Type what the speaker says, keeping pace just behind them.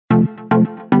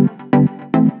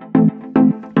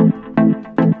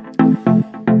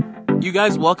You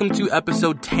guys, welcome to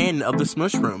episode 10 of The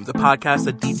Smush Room, the podcast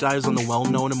that deep dives on the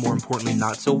well-known and more importantly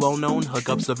not so well-known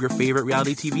hookups of your favorite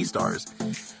reality TV stars.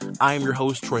 I am your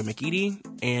host, Troy McEady,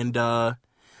 and I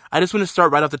just want to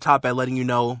start right off the top by letting you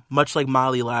know, much like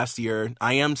Molly last year,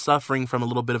 I am suffering from a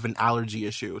little bit of an allergy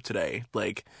issue today.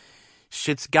 Like,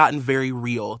 shit's gotten very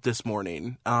real this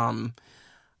morning.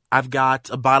 I've got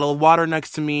a bottle of water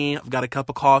next to me. I've got a cup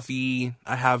of coffee.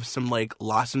 I have some,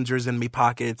 lozenges in my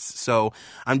pockets. So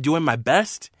I'm doing my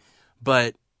best,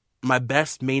 but my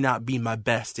best may not be my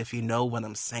best, if you know what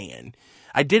I'm saying.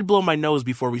 I did blow my nose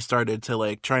before we started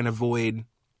to, try and avoid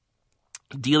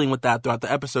dealing with that throughout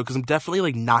the episode, because I'm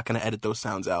definitely, not going to edit those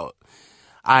sounds out.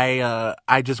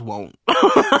 I just won't.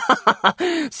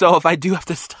 So if I do have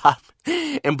to stop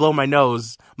and blow my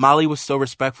nose, Molly was so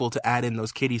respectful to add in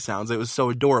those kitty sounds. It was so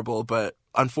adorable, but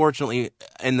unfortunately,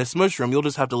 in the Smush Room, you'll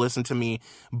just have to listen to me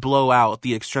blow out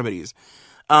the extremities.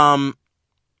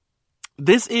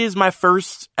 This is my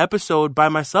first episode by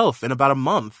myself in about a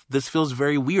month. This feels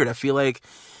very weird. I feel like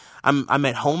I'm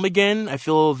at home again. I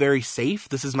feel very safe.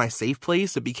 This is my safe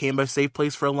place. It became my safe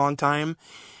place for a long time.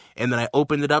 And then I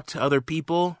opened it up to other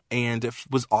people, and it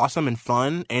was awesome and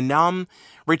fun. And now I'm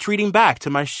retreating back to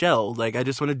my shell. I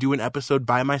just want to do an episode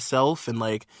by myself and,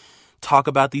 talk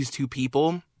about these two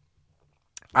people.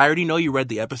 I already know you read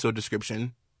the episode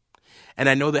description. And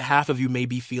I know that half of you may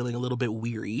be feeling a little bit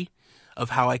weary of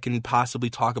how I can possibly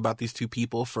talk about these two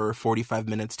people for 45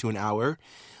 minutes to an hour.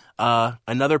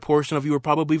 Another portion of you were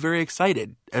probably very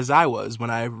excited, as I was, when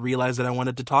I realized that I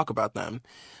wanted to talk about them.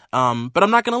 But I'm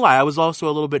not going to lie, I was also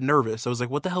a little bit nervous. I was like,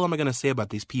 what the hell am I going to say about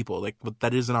these people?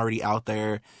 That isn't already out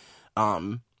there.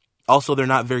 Also, they're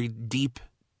not very deep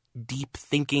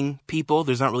thinking people.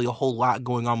 There's not really a whole lot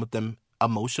going on with them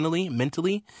emotionally,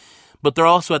 mentally. But there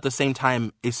also, at the same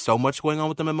time, is so much going on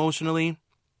with them emotionally.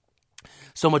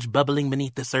 So much bubbling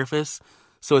beneath the surface.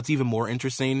 So it's even more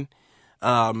interesting.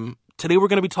 Today we're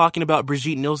going to be talking about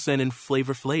Brigitte Nielsen and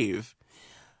Flavor Flav.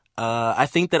 I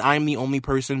think that I'm the only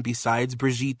person besides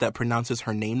Brigitte that pronounces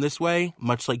her name this way,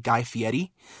 much like Guy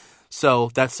Fieri.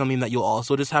 So that's something that you'll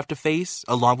also just have to face.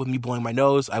 Along with me blowing my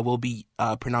nose, I will be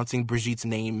pronouncing Brigitte's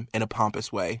name in a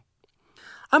pompous way.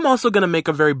 I'm also going to make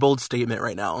a very bold statement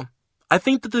right now. I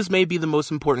think that this may be the most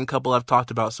important couple I've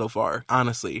talked about so far,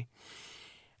 honestly.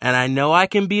 And I know I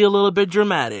can be a little bit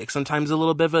dramatic. Sometimes a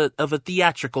little bit of a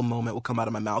theatrical moment will come out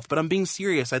of my mouth. But I'm being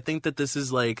serious. I think that this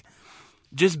is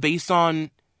just based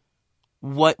on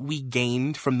what we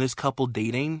gained from this couple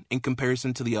dating in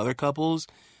comparison to the other couples.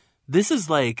 This is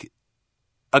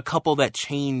a couple that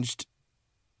changed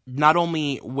not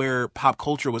only where pop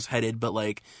culture was headed,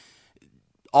 but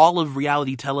all of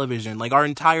reality television. Our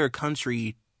entire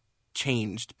country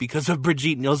changed because of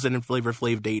Brigitte Nielsen and Flavor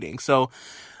Flav dating. So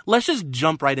let's just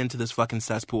jump right into this fucking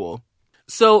cesspool.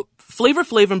 So Flavor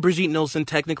Flav and Brigitte Nielsen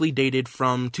technically dated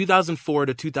from 2004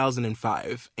 to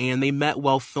 2005, and they met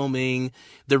while filming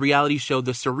the reality show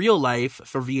The Surreal Life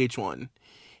for VH1.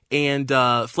 And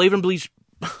Flav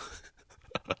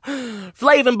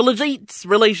and Brigitte's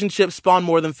relationship spawned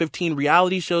more than 15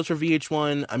 reality shows for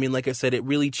VH1. I mean, like I said, it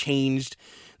really changed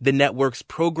the network's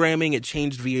programming. It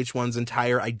changed VH1's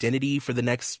entire identity for the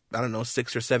next,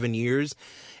 6 or 7 years.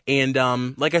 And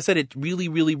like I said, it really,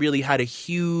 really, really had a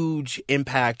huge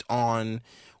impact on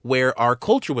where our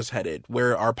culture was headed,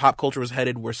 where our pop culture was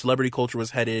headed, where celebrity culture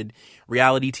was headed,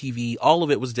 reality TV. All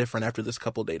of it was different after this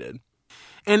couple dated.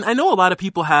 And I know a lot of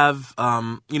people have,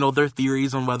 their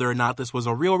theories on whether or not this was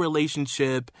a real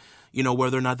relationship,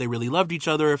 whether or not they really loved each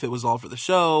other, if it was all for the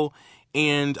show.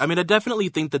 And I mean, I definitely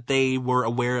think that they were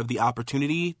aware of the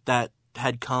opportunity that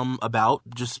had come about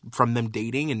just from them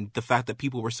dating and the fact that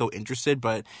people were so interested.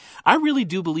 But I really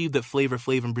do believe that Flavor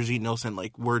Flav and Brigitte Nielsen,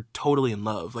 were totally in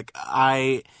love.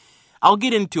 I'll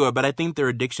get into it, but I think their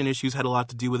addiction issues had a lot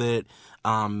to do with it.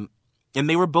 And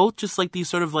they were both just these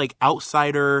sort of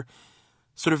outsider,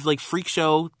 sort of freak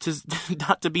show, to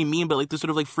not to be mean, but the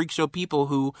sort of freak show people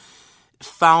who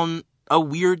found a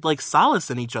weird solace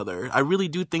in each other. I really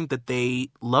do think that they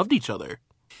loved each other.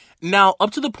 Now,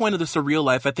 up to the point of The Surreal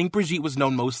Life, I think Brigitte was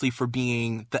known mostly for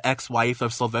being the ex-wife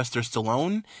of Sylvester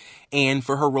Stallone and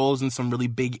for her roles in some really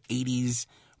big 80s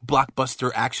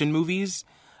blockbuster action movies.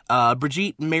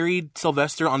 Brigitte married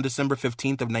Sylvester on December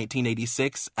 15th of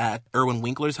 1986 at Irwin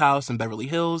Winkler's house in Beverly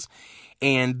Hills.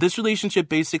 And this relationship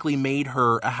basically made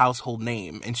her a household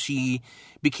name. And she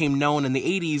became known in the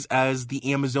 80s as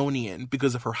the Amazonian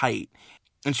because of her height.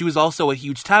 And she was also a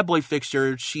huge tabloid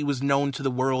fixture. She was known to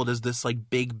the world as this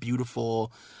big,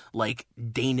 beautiful,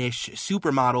 Danish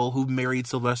supermodel who married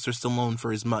Sylvester Stallone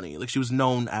for his money. She was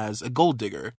known as a gold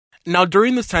digger. Now,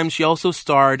 during this time, she also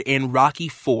starred in Rocky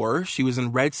IV. She was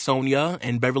in Red Sonja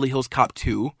and Beverly Hills Cop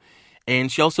 2.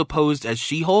 And she also posed as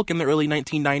She-Hulk in the early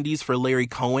 1990s for Larry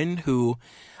Cohen, who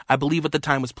I believe at the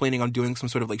time was planning on doing some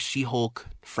sort of like She-Hulk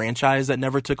franchise that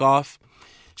never took off.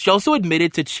 She also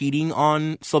admitted to cheating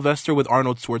on Sylvester with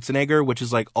Arnold Schwarzenegger, which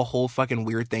is like a whole fucking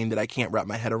weird thing that I can't wrap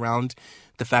my head around.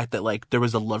 The fact that like there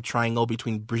was a love triangle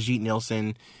between Brigitte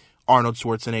Nielsen, Arnold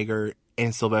Schwarzenegger,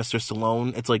 and Sylvester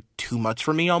Stallone. It's like too much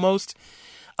for me almost.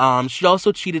 She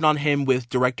also cheated on him with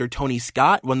director Tony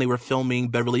Scott when they were filming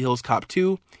Beverly Hills Cop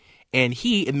 2. And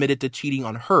he admitted to cheating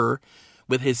on her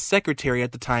with his secretary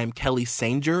at the time, Kelly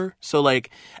Sanger. So like,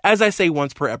 as I say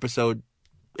once per episode,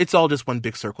 it's all just one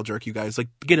big circle jerk, you guys. Like,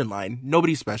 get in line.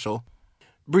 Nobody's special.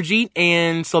 Brigitte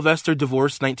and Sylvester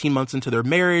divorced 19 months into their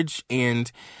marriage, and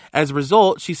as a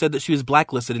result, she said that she was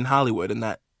blacklisted in Hollywood and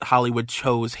that Hollywood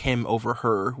chose him over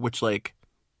her, which, like,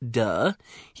 duh.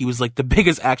 He was, like, the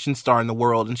biggest action star in the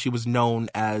world, and she was known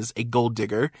as a gold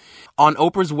digger. On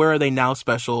Oprah's Where Are They Now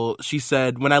special, she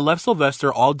said, "When I left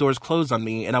Sylvester, all doors closed on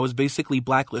me, and I was basically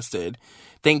blacklisted.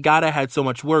 Thank God I had so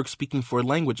much work speaking 4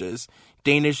 languages.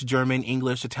 Danish, German,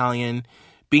 English, Italian.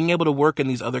 Being able to work in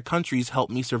these other countries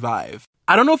helped me survive."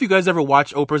 I don't know if you guys ever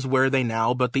watch Oprah's Where Are They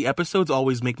Now, but the episodes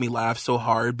always make me laugh so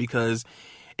hard because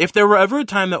if there were ever a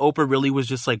time that Oprah really was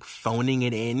just like phoning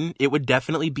it in, it would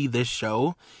definitely be this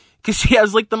show. Because she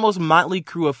has like the most motley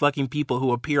crew of fucking people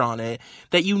who appear on it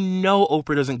that you know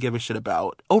Oprah doesn't give a shit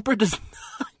about. Oprah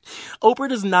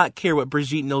does not care what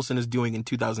Brigitte Nielsen is doing in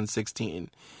 2016.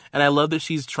 And I love that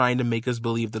she's trying to make us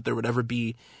believe that there would ever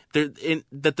be,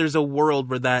 that there's a world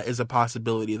where that is a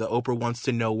possibility, that Oprah wants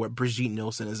to know what Brigitte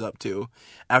Nielsen is up to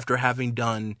after having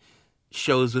done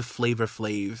shows with Flavor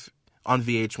Flav on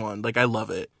VH1. Like, I love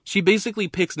it. She basically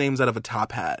picks names out of a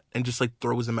top hat and just like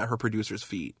throws them at her producer's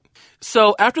feet.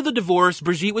 So after the divorce,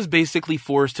 Brigitte was basically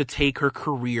forced to take her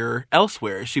career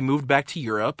elsewhere. She moved back to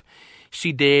Europe.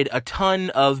 She did a ton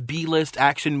of B-list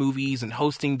action movies and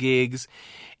hosting gigs.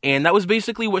 And that was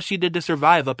basically what she did to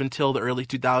survive up until the early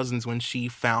 2000s when she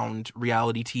found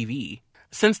reality TV.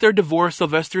 Since their divorce,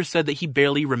 Sylvester said that he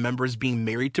barely remembers being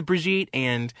married to Brigitte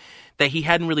and that he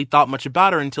hadn't really thought much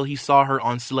about her until he saw her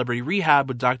on Celebrity Rehab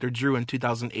with Dr. Drew in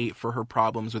 2008 for her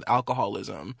problems with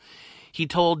alcoholism. He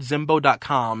told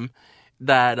Zimbo.com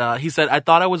that, he said, "I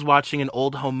thought I was watching an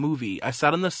old home movie. I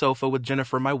sat on the sofa with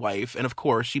Jennifer, my wife, and of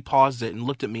course, she paused it and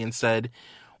looked at me and said,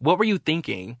 'What were you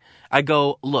thinking?' I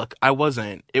go, 'Look, I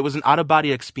wasn't. It was an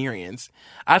out-of-body experience.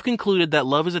 I've concluded that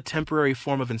love is a temporary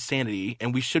form of insanity,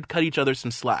 and we should cut each other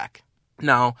some slack.'"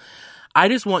 Now, I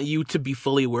just want you to be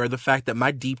fully aware of the fact that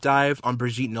my deep dive on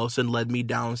Brigitte Nielsen led me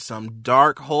down some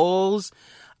dark holes.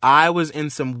 I was in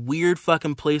some weird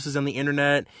fucking places on the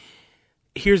internet.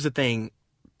 Here's the thing.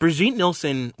 Brigitte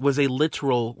Nielsen was a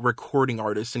literal recording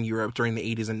artist in Europe during the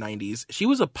 80s and 90s. She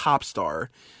was a pop star.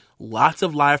 Lots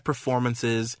of live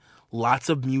performances, lots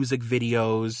of music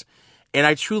videos, and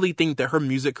I truly think that her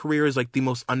music career is like the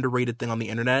most underrated thing on the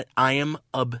internet. I am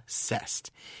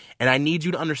obsessed. And I need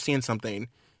you to understand something.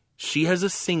 She has a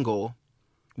single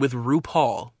with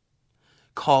RuPaul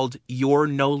called You're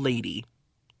No Lady.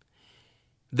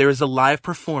 There is a live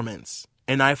performance,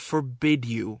 and I forbid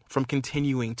you from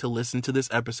continuing to listen to this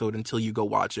episode until you go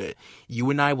watch it.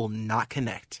 You and I will not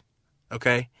connect,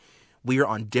 okay? We are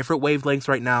on different wavelengths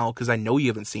right now because I know you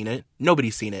haven't seen it.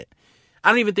 Nobody's seen it. I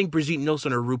don't even think Brigitte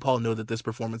Nielsen or RuPaul know that this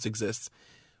performance exists.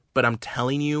 But I'm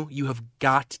telling you, you have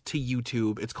got to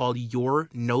YouTube. It's called You're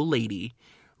No Lady.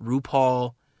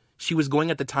 RuPaul, she was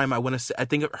going at the time, I want to say, I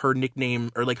think her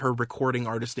nickname or like her recording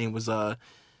artist name was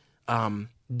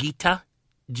Gitta,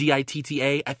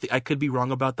 Gitta. I could be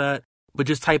wrong about that. But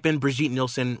just type in Brigitte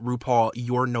Nielsen, RuPaul,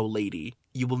 You're No Lady.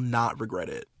 You will not regret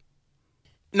it.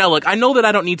 Now, look, I know that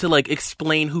I don't need to, like,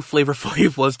 explain who Flavor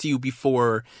Flav was to you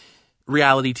before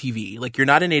reality TV. Like, you're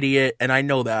not an idiot, and I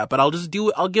know that, but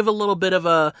I'll give a little bit of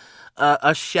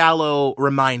a shallow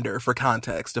reminder for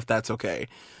context, if that's okay.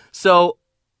 So,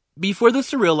 before the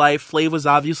Surreal Life, Flav was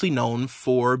obviously known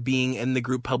for being in the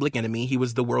group Public Enemy. He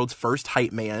was the world's first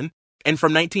hype man. And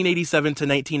from 1987 to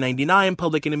 1999,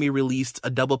 Public Enemy released a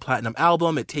double platinum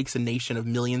album, It Takes a Nation of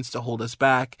Millions to Hold Us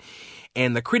Back,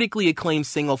 and the critically acclaimed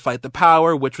single Fight the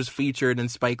Power, which was featured in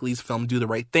Spike Lee's film Do the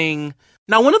Right Thing.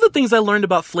 Now, one of the things I learned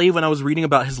about Flav when I was reading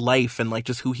about his life and like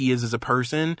just who he is as a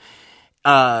person,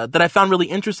 that I found really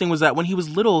interesting was that when he was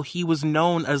little, he was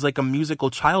known as like a musical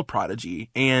child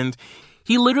prodigy, and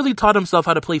he literally taught himself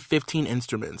how to play 15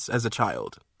 instruments as a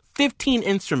child. 15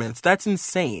 instruments. That's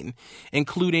insane.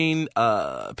 Including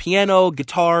piano,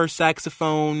 guitar,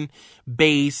 saxophone,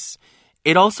 bass.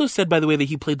 It also said, by the way, that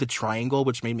he played the triangle,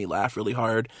 which made me laugh really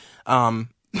hard.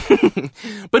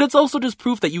 But it's also just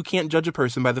proof that you can't judge a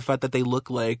person by the fact that they look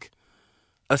like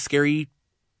a scary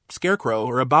scarecrow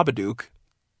or a Babadook.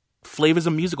 Flav is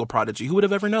a musical prodigy. Who would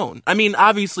have ever known? I mean,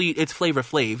 obviously, it's Flavor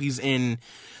Flav. He's in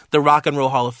the Rock and Roll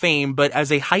Hall of Fame, but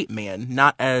as a hype man,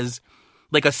 not as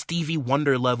like a Stevie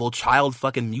Wonder level child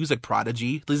fucking music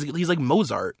prodigy. He's like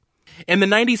Mozart. In the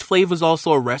 90s, Flav was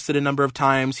also arrested a number of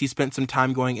times. He spent some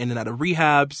time going in and out of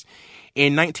rehabs.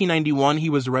 In 1991, he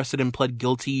was arrested and pled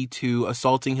guilty to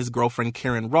assaulting his girlfriend,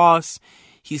 Karen Ross.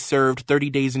 He served 30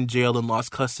 days in jail and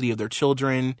lost custody of their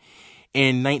children.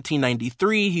 In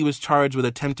 1993, he was charged with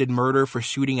attempted murder for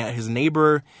shooting at his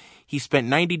neighbor. He spent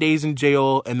 90 days in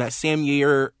jail, and that same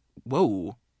year,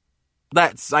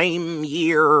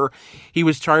 he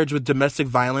was charged with domestic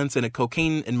violence and a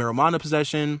cocaine and marijuana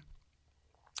possession.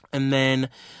 And then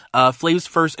Flav's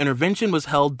first intervention was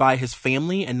held by his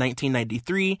family in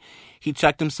 1993. He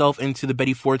checked himself into the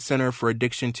Betty Ford Center for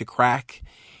Addiction to Crack.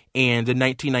 And in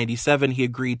 1997, he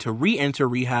agreed to re-enter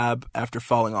rehab after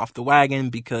falling off the wagon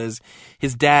because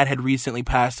his dad had recently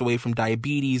passed away from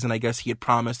diabetes. And I guess he had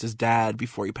promised his dad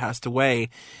before he passed away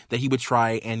that he would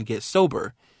try and get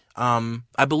sober.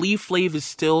 I believe Flav is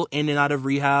still in and out of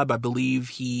rehab. I believe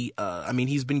he's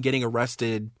been getting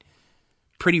arrested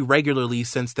pretty regularly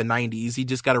since the 90s. He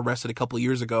just got arrested a couple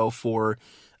years ago for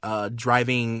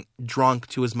driving drunk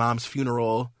to his mom's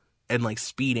funeral and like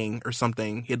speeding or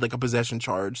something. He had like a possession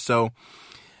charge. So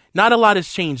not a lot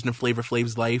has changed in Flavor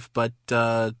Flav's life, but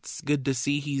it's good to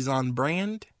see he's on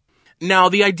brand. Now,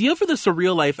 the idea for the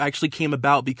Surreal Life actually came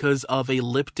about because of a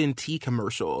Lipton tea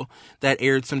commercial that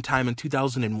aired sometime in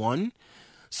 2001.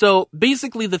 So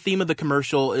basically the theme of the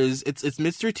commercial is it's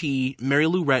Mr. T, Mary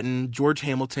Lou Retton, George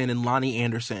Hamilton, and Lonnie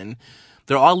Anderson.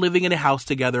 They're all living in a house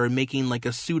together and making like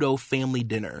a pseudo family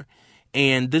dinner.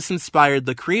 And this inspired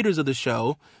the creators of the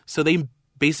show. So they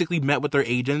basically met with their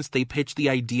agents. They pitched the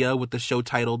idea with the show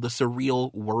titled The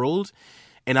Surreal World,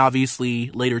 and obviously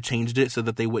later changed it so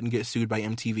that they wouldn't get sued by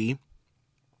MTV.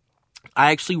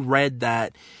 I actually read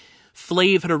that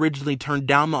Flav had originally turned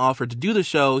down the offer to do the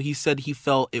show. He said he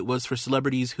felt it was for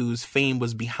celebrities whose fame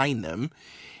was behind them.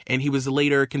 And he was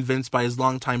later convinced by his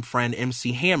longtime friend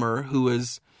MC Hammer, who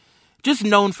is just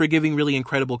known for giving really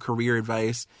incredible career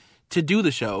advice, to do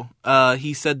the show.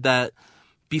 He said that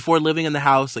before living in the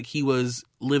house, like he was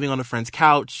living on a friend's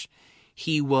couch.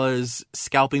 He was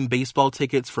scalping baseball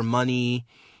tickets for money.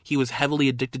 He was heavily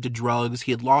addicted to drugs.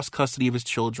 He had lost custody of his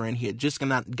children. He had just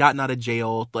gotten out of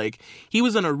jail. Like, he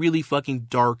was in a really fucking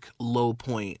dark, low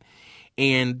point.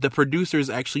 And the producers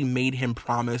actually made him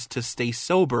promise to stay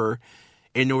sober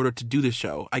in order to do the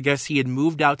show. I guess he had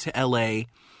moved out to LA.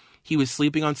 He was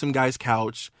sleeping on some guy's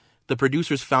couch. The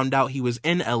producers found out he was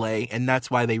in LA, and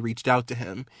that's why they reached out to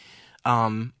him.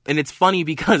 And it's funny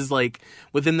because, like,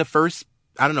 within the first,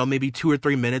 I don't know, maybe 2 or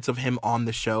 3 minutes of him on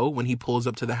the show, when he pulls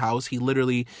up to the house, he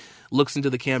literally looks into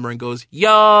the camera and goes,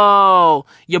 "Yo,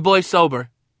 your boy's sober."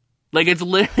 Like, it's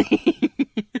literally,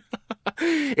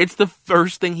 it's the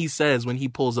first thing he says when he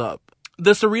pulls up.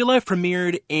 The Surreal Life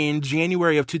premiered in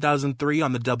January of 2003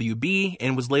 on the WB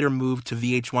and was later moved to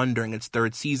VH1 during its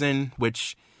third season,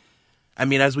 which, I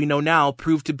mean, as we know now,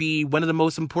 proved to be one of the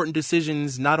most important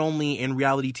decisions, not only in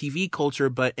reality TV culture,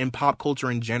 but in pop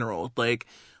culture in general. Like,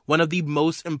 one of the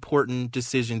most important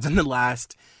decisions in the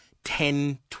last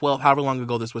 10, 12, however long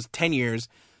ago this was, 10 years.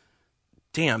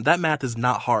 Damn, that math is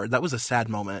not hard. That was a sad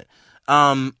moment.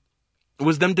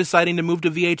 Was them deciding to move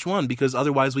to VH1, because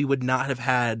otherwise we would not have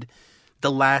had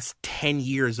the last 10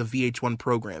 years of VH1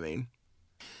 programming.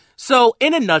 So,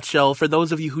 in a nutshell, for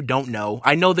those of you who don't know,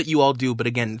 I know that you all do, but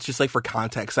again, it's just like for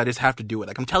context, I just have to do it.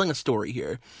 Like, I'm telling a story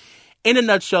here. In a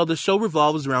nutshell, the show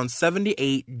revolves around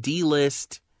 78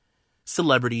 D-list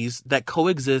celebrities that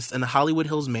coexist in the Hollywood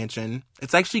Hills mansion.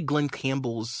 It's actually Glenn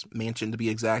Campbell's mansion, to be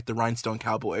exact, the Rhinestone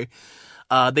Cowboy.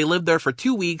 They live there for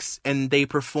 2 weeks, and they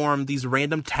perform these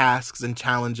random tasks and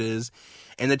challenges.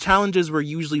 And the challenges were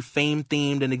usually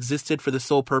fame-themed and existed for the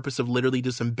sole purpose of literally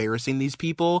just embarrassing these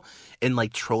people and,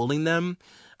 like, trolling them.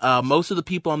 Most of the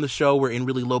people on the show were in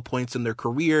really low points in their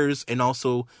careers and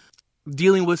also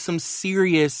dealing with some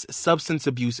serious substance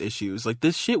abuse issues. Like,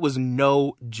 this shit was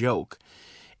no joke.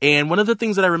 And one of the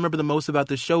things that I remember the most about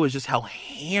this show is just how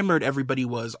hammered everybody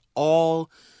was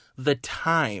all the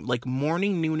time. Like,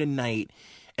 morning, noon, and night,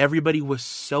 everybody was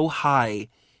so high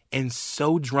and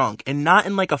so drunk, and not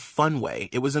in like a fun way.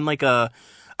 It was in like a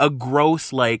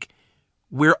gross, like,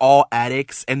 we're all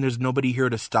addicts and there's nobody here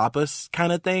to stop us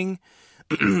kind of thing.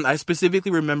 I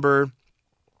specifically remember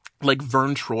like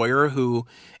Vern Troyer, who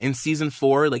in season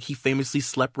 4, like, he famously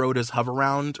slept rode his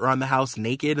hover-round around the house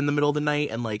naked in the middle of the night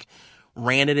and like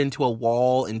ran it into a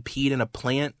wall and peed in a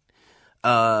plant.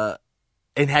 and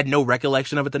had no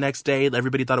recollection of it the next day.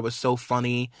 Everybody thought it was so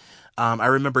funny. I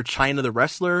remember China the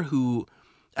wrestler, who,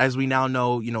 as we now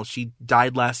know, she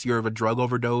died last year of a drug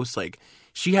overdose. Like,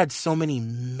 she had so many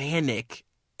manic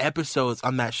episodes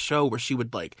on that show where she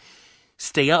would, like,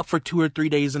 stay up for 2 or 3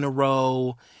 days in a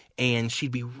row, and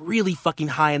she'd be really fucking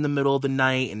high in the middle of the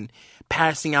night and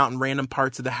passing out in random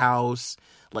parts of the house,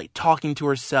 like talking to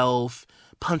herself,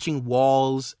 punching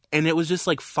walls, and it was just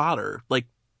like fodder. Like,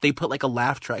 they put like a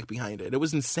laugh track behind it. It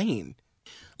was insane.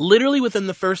 Literally within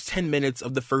the first 10 minutes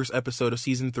of the first episode of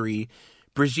season 3,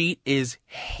 Brigitte is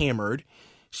hammered.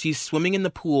 She's swimming in the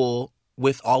pool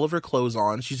with all of her clothes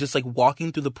on. She's just like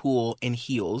walking through the pool in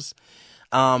heels.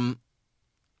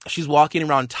 She's walking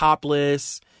around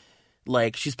topless.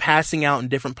 Like, she's passing out in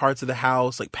different parts of the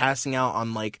house, like passing out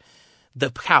on like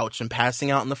the couch and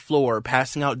passing out on the floor,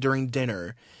 passing out during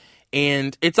dinner.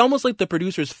 And it's almost like the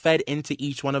producers fed into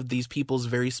each one of these people's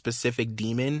very specific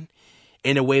demon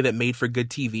in a way that made for good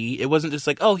TV. It wasn't just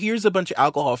like, oh, here's a bunch of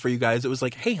alcohol for you guys. It was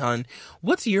like, hey, hun,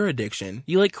 what's your addiction?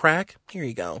 You like crack? Here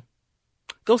you go.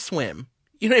 Go swim.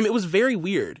 You know what I mean? It was very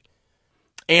weird.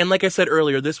 And like I said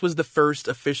earlier, this was the first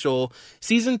official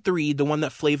season 3. The one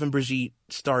that Flav and Brigitte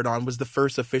starred on was the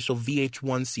first official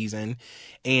VH1 season.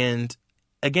 And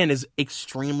again, is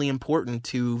extremely important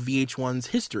to VH1's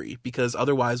history, because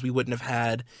otherwise we wouldn't have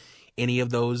had any of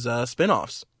those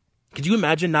spinoffs. Could you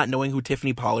imagine not knowing who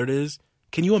Tiffany Pollard is?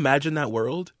 Can you imagine that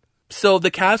world? So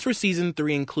the cast for season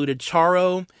 3 included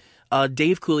Charo,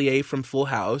 Dave Coulier from Full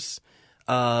House,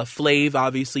 Flav,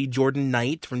 obviously, Jordan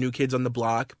Knight from New Kids on the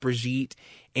Block, Brigitte,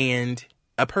 and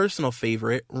a personal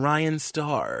favorite, Ryan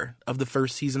Starr of the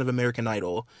first season of American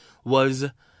Idol, was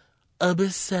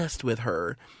obsessed with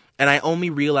her. And I only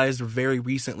realized very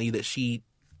recently that she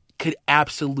could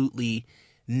absolutely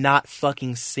not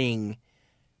fucking sing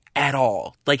at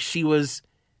all. Like, she was,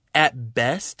 at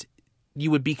best,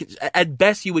 you would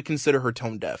consider her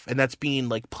tone deaf. And that's being,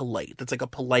 like, polite. That's, like, a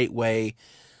polite way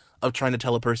of trying to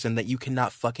tell a person that you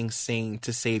cannot fucking sing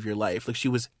to save your life. Like, she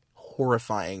was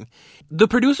horrifying. The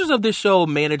producers of this show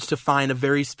managed to find a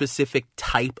very specific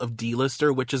type of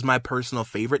D-lister, which is my personal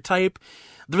favorite type.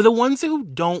 They're the ones who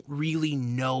don't really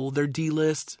know their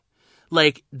D-list.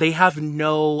 Like, they have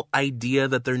no idea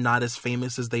that they're not as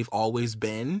famous as they've always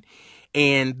been.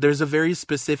 And there's a very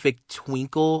specific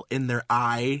twinkle in their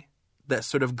eye that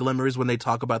sort of glimmers when they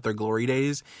talk about their glory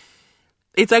days.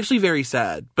 It's actually very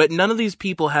sad, but none of these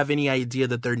people have any idea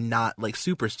that they're not, like,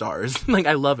 superstars. Like,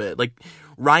 I love it. Like,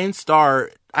 Ryan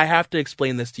Starr, I have to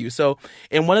explain this to you. So,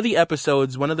 in one of the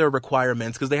episodes, one of their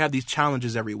requirements, because they have these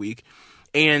challenges every week,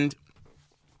 and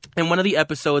in one of the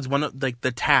episodes, one of, like,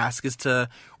 the task is to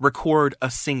record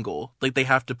a single. Like, they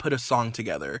have to put a song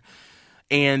together.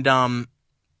 And,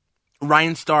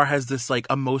 Ryan Starr has this, like,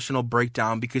 emotional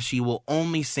breakdown because she will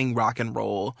only sing rock and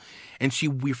roll, and she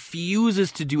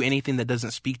refuses to do anything that doesn't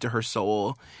speak to her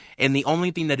soul. And the only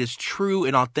thing that is true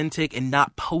and authentic and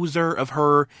not poser of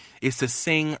her is to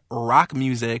sing rock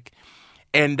music.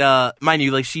 And, mind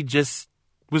you, like, she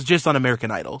was just on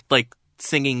American Idol, like,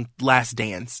 singing Last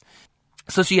Dance.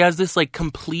 So she has this, like,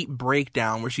 complete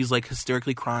breakdown where she's, like,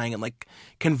 hysterically crying and, like,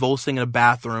 convulsing in a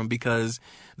bathroom because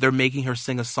they're making her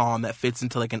sing a song that fits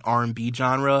into, like, an R&B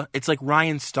genre. It's like,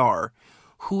 Ryan Starr,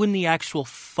 who in the actual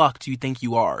fuck do you think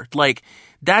you are? Like,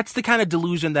 that's the kind of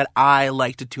delusion that I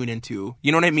like to tune into.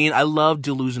 You know what I mean? I love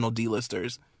delusional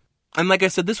D-listers. And like I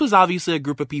said, this was obviously a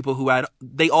group of people who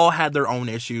they all had their own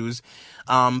issues.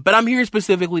 But I'm here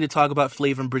specifically to talk about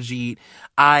Flav and Brigitte.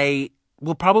 I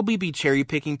will probably be cherry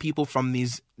picking people from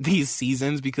these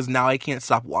seasons because now I can't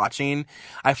stop watching.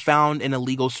 I found an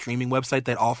illegal streaming website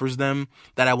that offers them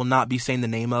that I will not be saying the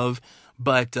name of,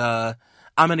 but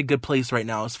I'm in a good place right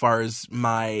now as far as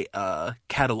my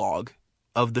catalog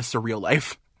of the surreal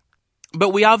life. But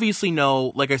we obviously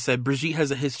know, like I said, Brigitte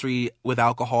has a history with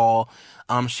alcohol.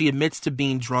 She admits to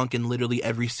being drunk in literally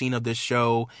every scene of this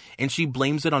show, and she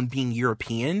blames it on being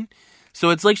European. So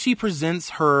it's like she presents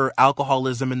her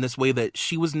alcoholism in this way that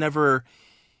she was never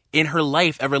in her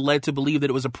life ever led to believe that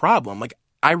it was a problem. Like,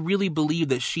 I really believe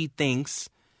that she thinks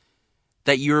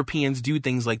that Europeans do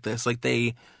things like this. Like,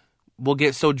 they will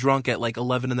get so drunk at like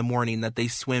 11 in the morning that they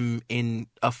swim in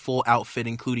a full outfit,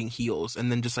 including heels, and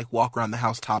then just like walk around the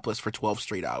house topless for 12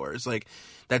 straight hours. Like,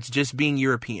 that's just being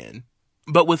European.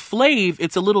 But with Flav,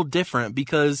 it's a little different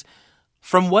because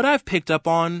from what I've picked up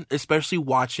on, especially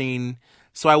watching,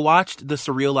 so I watched The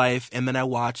Surreal Life, and then I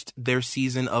watched their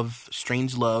season of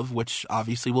Strange Love, which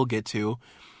obviously we'll get to.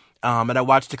 And I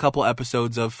watched a couple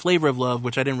episodes of Flavor of Love,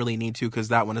 which I didn't really need to because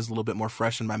that one is a little bit more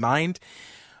fresh in my mind.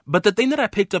 But the thing that I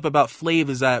picked up about Flav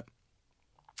is that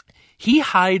he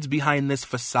hides behind this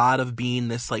facade of being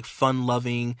this like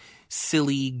fun-loving,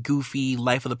 silly, goofy,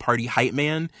 life of the party hype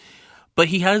man. But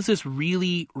he has this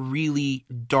really, really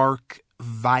dark,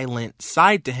 violent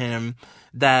side to him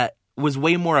that was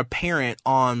way more apparent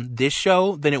on this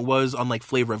show than it was on like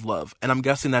Flavor of Love. And I'm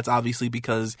guessing that's obviously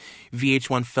because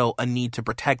VH1 felt a need to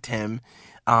protect him.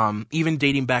 Even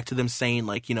dating back to them saying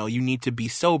like, you know, you need to be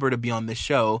sober to be on this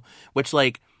show, which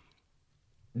like,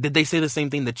 did they say the same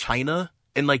thing to China?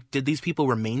 And like, did these people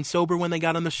remain sober when they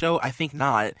got on the show? I think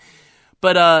not.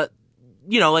 But,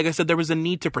 you know, like I said, there was a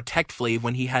need to protect Flav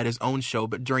when he had his own show.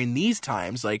 But during these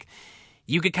times, like,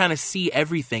 you could kind of see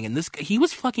everything. And he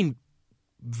was fucking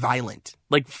violent.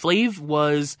 Like,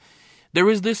 there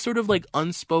was this sort of like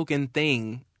unspoken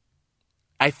thing,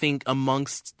 I think,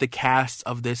 amongst the cast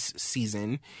of this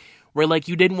season where like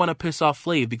you didn't want to piss off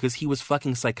Flav because he was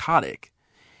fucking psychotic.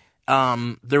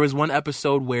 There was one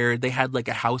episode where they had like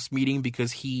a house meeting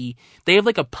because they have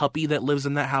like a puppy that lives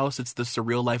in that house. It's the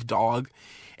Surreal Life dog,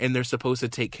 and they're supposed to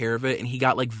take care of it. And he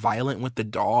got like violent with the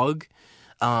dog.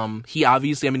 He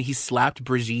obviously, I mean, he slapped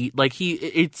Brigitte. Like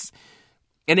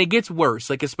and it gets worse.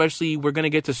 Like, especially, we're going to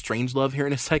get to Strangelove here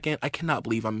in a second. I cannot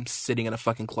believe I'm sitting in a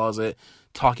fucking closet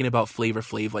talking about Flavor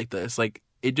Flav like this. Like,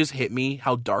 it just hit me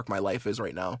how dark my life is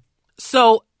right now.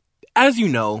 So, as you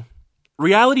know,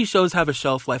 reality shows have a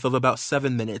shelf life of about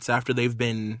 7 minutes after they've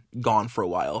been gone for a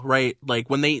while, right? Like,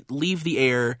 when they leave the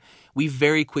air, we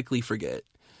very quickly forget.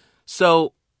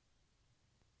 So,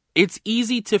 it's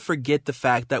easy to forget the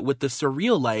fact that with the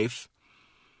Surreal Life,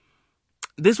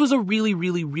 this was a really,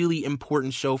 really, really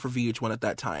important show for VH1 at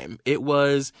that time. It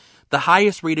was the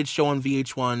highest rated show on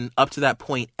VH1 up to that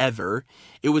point ever.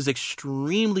 It was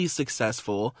extremely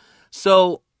successful.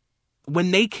 So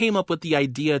when they came up with the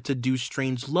idea to do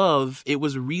Strangelove, it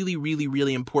was really, really,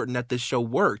 really important that this show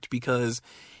worked, because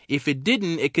if it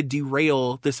didn't, it could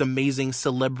derail this amazing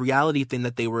celeb-reality thing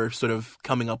that they were sort of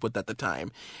coming up with at the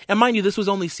time. And mind you, this was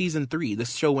only season 3.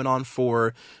 This show went on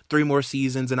for 3 more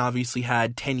seasons and obviously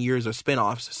had 10 years of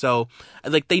spinoffs. So,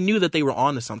 like, they knew that they were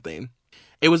onto something.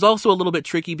 It was also a little bit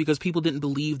tricky because people didn't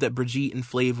believe that Brigitte and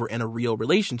Flav were in a real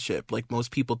relationship. Like,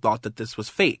 most people thought that this was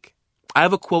fake. I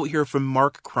have a quote here from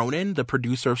Mark Cronin, the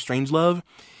producer of Strangelove.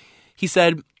 He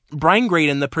said, Brian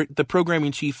Graydon, the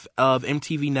programming chief of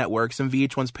MTV Networks and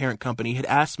VH1's parent company, had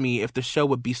asked me if the show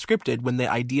would be scripted when the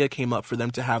idea came up for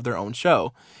them to have their own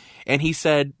show. And he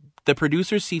said, the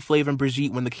producers see Flav and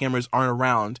Brigitte when the cameras aren't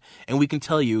around, and we can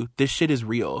tell you, this shit is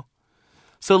real.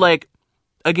 So, like,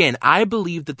 again, I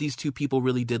believe that these two people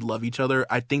really did love each other.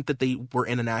 I think that they were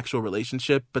in an actual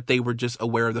relationship, but they were just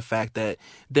aware of the fact that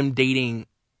them dating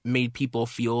made people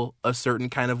feel a certain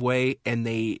kind of way, and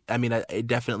it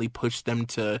definitely pushed them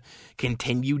to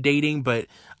continue dating, but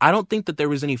I don't think that there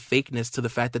was any fakeness to the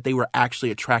fact that they were actually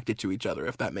attracted to each other,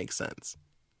 if that makes sense.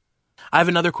 I have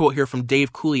another quote here from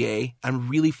Dave Coulier. I'm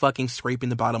really fucking scraping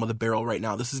the bottom of the barrel right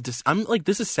now. This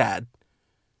is sad.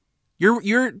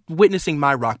 You're witnessing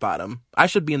my rock bottom. I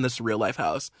should be in this Real Life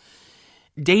house.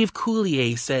 Dave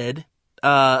Coulier said,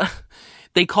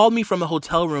 they called me from a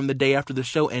hotel room the day after the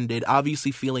show ended,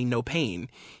 obviously feeling no pain.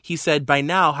 He said, by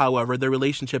now, however, their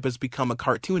relationship has become a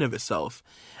cartoon of itself,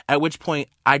 at which point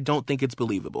I don't think it's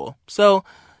believable. So,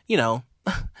 you know,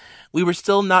 we were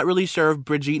still not really sure if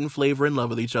Brigitte and Flav were in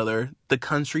love with each other. The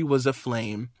country was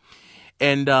aflame.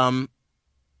 And,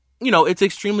 you know, it's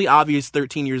extremely obvious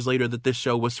 13 years later that this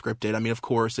show was scripted. I mean, of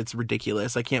course, it's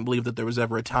ridiculous. I can't believe that there was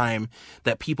ever a time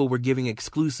that people were giving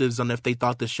exclusives on if they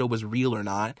thought the show was real or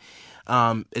not.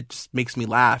 It just makes me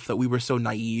laugh that we were so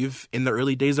naive in the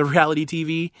early days of reality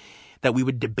TV that we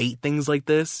would debate things like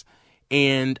this.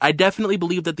 And I definitely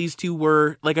believe that these two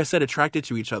were, like I said, attracted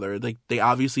to each other. Like, they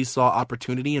obviously saw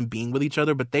opportunity in being with each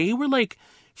other, but they were, like,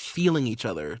 feeling each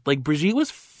other. Like, Brigitte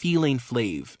was feeling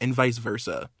Flav and vice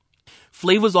versa.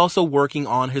 Flav was also working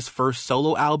on his first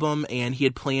solo album, and he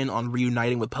had planned on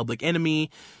reuniting with Public Enemy.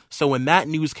 So when that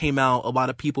news came out, a lot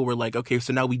of people were like, okay,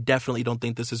 so now we definitely don't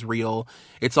think this is real.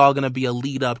 It's all going to be a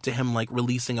lead up to him, like,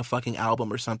 releasing a fucking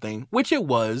album or something, which it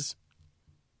was.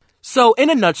 So, in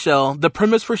a nutshell, the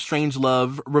premise for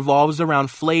Strangelove revolves around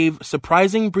Flav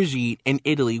surprising Brigitte in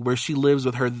Italy, where she lives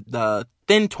with her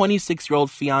then 26-year-old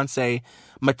fiancé,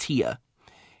 Mattia.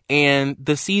 And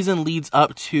the season leads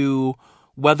up to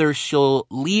whether she'll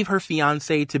leave her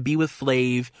fiancé to be with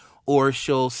Flav, or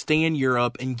she'll stay in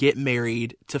Europe and get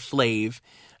married to Flav.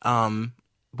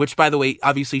 Which, by the way,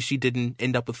 obviously she didn't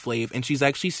end up with Flav, and she's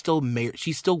actually still married.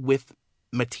 She's still with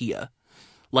Mattia.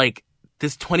 Like,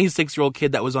 this 26-year-old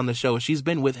kid that was on the show, she's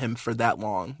been with him for that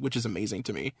long, which is amazing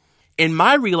to me. In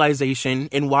my realization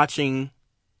in watching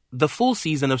the full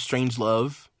season of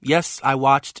Strangelove, yes, I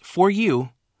watched For You,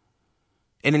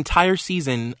 an entire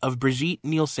season of Brigitte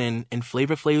Nielsen and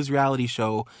Flavor Flav's reality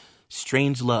show,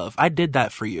 Strange Love. I did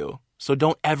that for you. So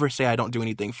don't ever say I don't do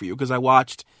anything for you, because I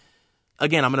watched,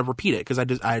 again, I'm going to repeat it because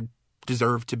I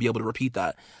deserve to be able to repeat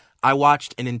that. I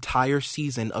watched an entire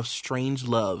season of Strange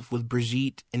Love with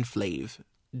Brigitte and Flav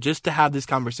just to have this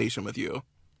conversation with you.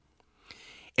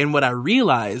 And what I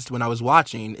realized when I was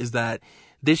watching is that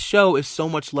this show is so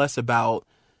much less about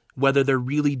whether they're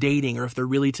really dating or if they're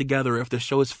really together, or if the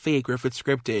show is fake or if it's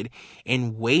scripted,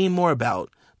 and way more about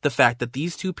the fact that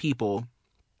these two people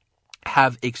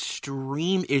have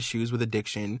extreme issues with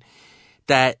addiction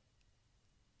that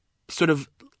sort of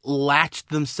latched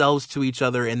themselves to each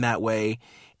other in that way,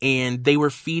 and they were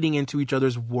feeding into each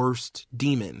other's worst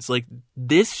demons. Like,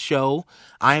 this show,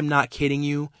 I am not kidding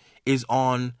you, is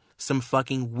on some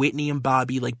fucking Whitney and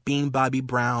Bobby, like being Bobby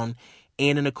Brown,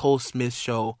 Anna Nicole Smith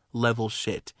show level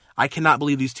shit. I cannot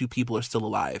believe these two people are still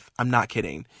alive. I'm not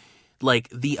kidding. Like,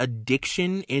 the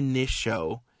addiction in this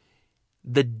show,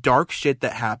 the dark shit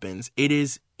that happens, it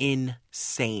is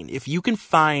insane. If you can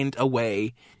find a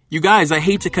way... You guys, I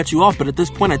hate to cut you off, but at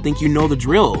this point, I think you know the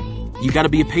drill. You got to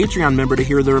be a Patreon member to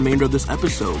hear the remainder of this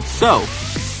episode. So,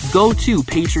 go to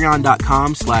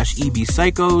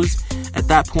patreon.com/ebpsychos. At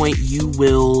that point, you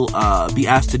will be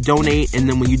asked to donate, and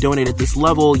then when you donate at this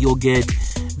level, you'll get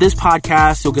this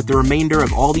podcast, you'll get the remainder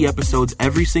of all the episodes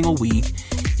every single week.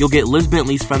 You'll get Liz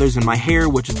Bentley's Feathers in My Hair,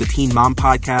 which is the Teen Mom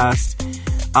podcast.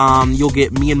 You'll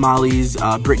get me and Molly's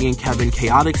Brittany and Kevin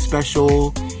Chaotic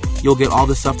special. You'll get all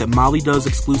the stuff that Molly does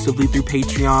exclusively through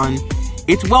Patreon.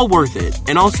 It's well worth it.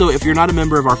 And also, if you're not a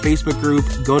member of our Facebook group,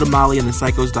 go to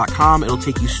mollyandthepsychos.com. It'll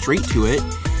take you straight to it.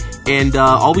 And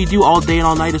all we do all day and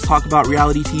all night is talk about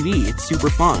reality TV. It's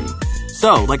super fun.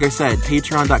 So, like I said,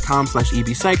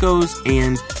 patreon.com/ebpsychos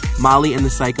and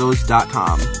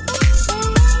mollyandthepsychos.com.